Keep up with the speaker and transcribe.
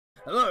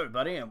Hello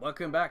everybody and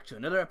welcome back to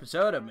another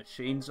episode of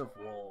Machines of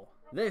War.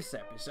 This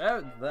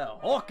episode, the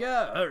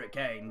Hawker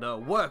Hurricane, the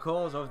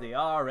workhorse of the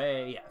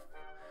RAF.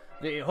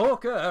 The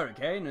Hawker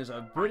Hurricane is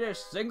a British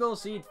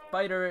single-seat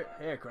fighter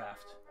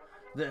aircraft,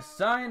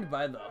 designed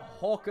by the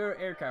Hawker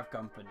Aircraft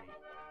Company.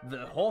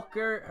 The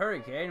Hawker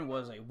Hurricane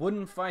was a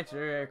wooden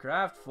fighter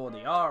aircraft for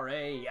the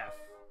RAF.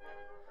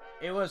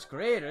 It was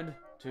created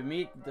to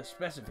meet the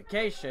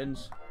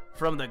specifications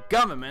from the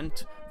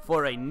government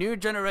for a new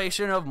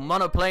generation of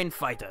monoplane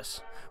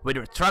fighters with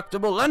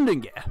retractable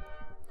landing gear.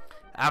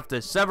 After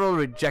several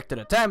rejected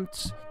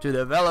attempts to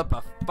develop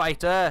a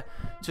fighter,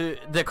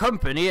 the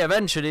company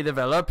eventually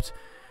developed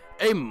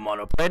a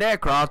monoplane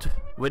aircraft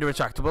with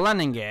retractable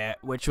landing gear,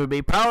 which would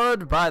be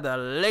powered by the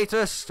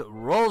latest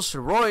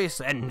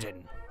Rolls-Royce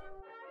engine.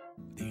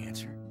 The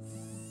answer?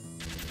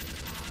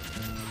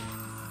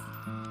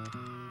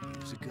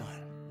 Use a gun.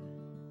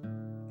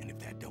 And if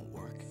that don't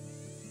work,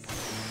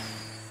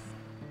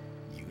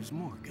 use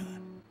more gun.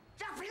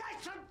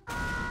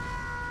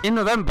 In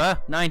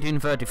November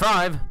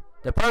 1935,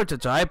 the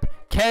prototype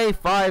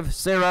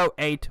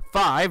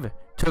K5085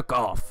 took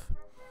off.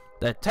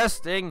 The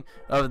testing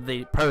of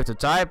the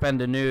prototype and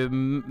the new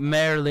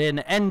Merlin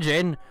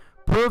engine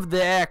proved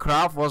the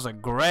aircraft was a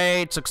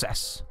great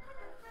success.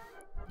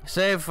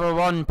 Save for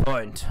one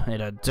point, it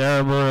had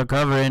terrible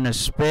recovery in a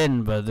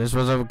spin, but this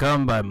was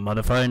overcome by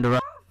modifying the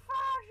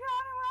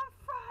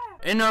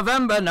In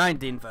November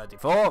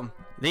 1934,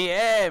 the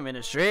Air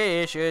Ministry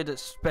issued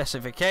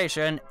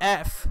specification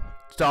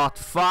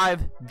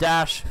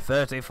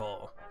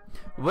F.5-34,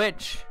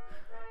 which,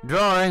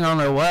 drawing on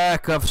the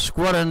work of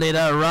squadron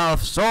leader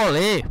Ralph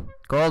Sawley,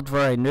 called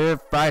for a new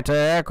fighter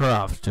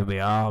aircraft to be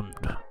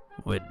armed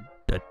with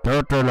a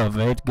total of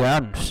 8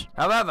 guns.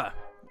 However,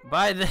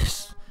 by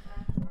this...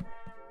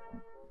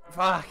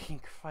 Fucking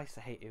Christ,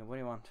 I hate you. What do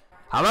you want?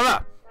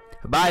 However,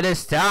 by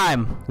this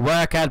time,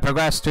 work had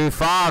progressed too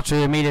far to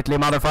immediately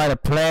modify the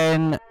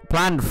planned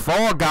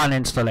 4-gun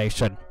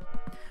installation.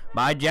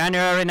 By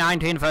January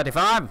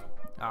 1935,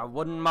 a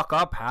wooden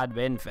mock-up had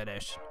been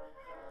finished.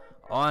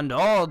 And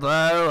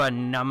although a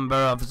number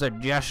of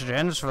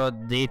suggestions for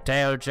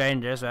detailed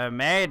changes were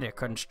made, the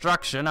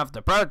construction of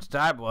the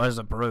prototype was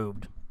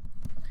approved.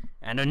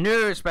 And a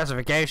new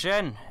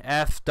specification,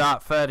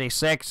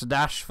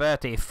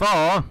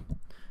 F.36-34,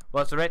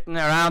 was written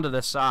around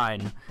the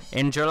sign.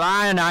 In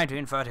July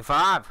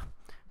 1935,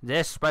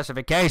 this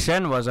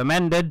specification was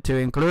amended to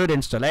include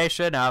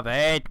installation of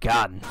 8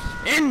 guns.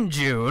 In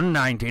June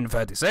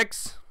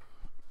 1936,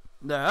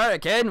 the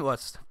Hurricane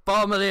was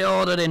formally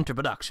ordered into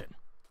production.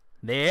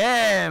 The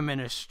Air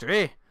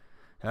Ministry,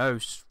 having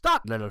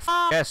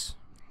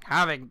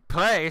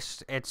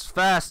placed its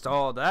first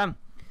order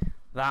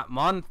that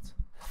month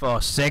for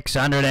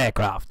 600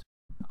 aircraft.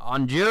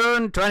 On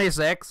June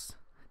 26,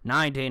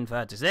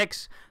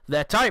 1936,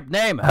 the type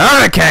name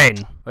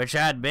Hurricane, which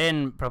had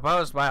been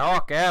proposed by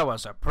Hawker,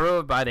 was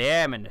approved by the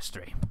Air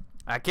Ministry.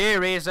 A key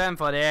reason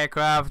for the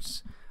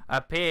aircraft's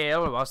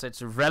appeal was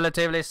its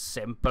relatively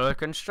simple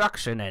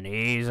construction and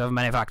ease of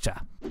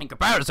manufacture. In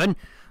comparison,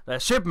 the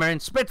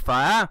Submarine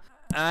Spitfire,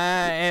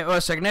 it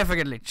was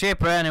significantly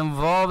cheaper and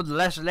involved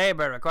less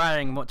labor,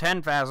 requiring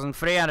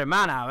 10,300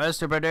 man-hours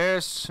to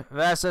produce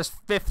versus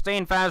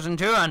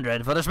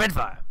 15,200 for the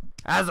Spitfire.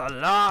 As a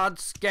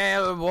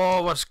large-scale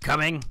war was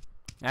coming,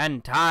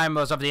 and time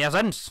was of the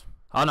essence,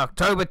 on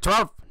October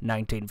 12,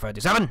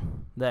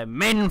 1937, the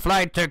maiden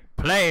flight took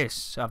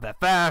place of the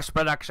first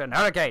production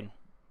Hurricane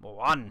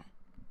 1,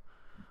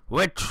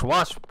 which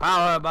was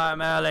powered by a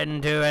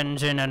Merlin 2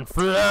 engine and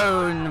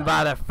flown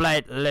by the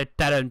Flight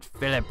Lieutenant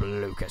Philip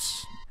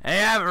Lucas. The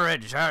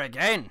average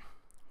Hurricane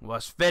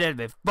was fitted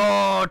with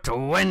 4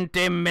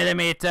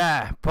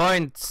 20mm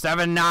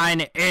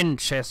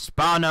 .79-inch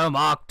Hispano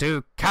Mark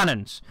II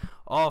cannons,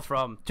 or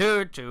from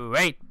 2 to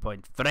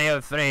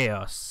 8.303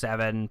 or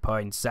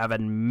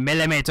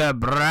 7.7mm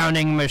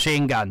Browning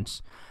machine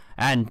guns,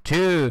 and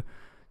 2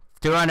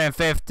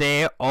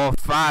 250 or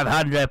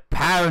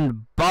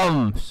 500-pound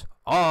bombs,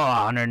 or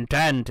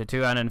 110 to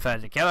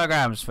 230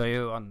 kilograms for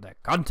you on the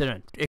continent.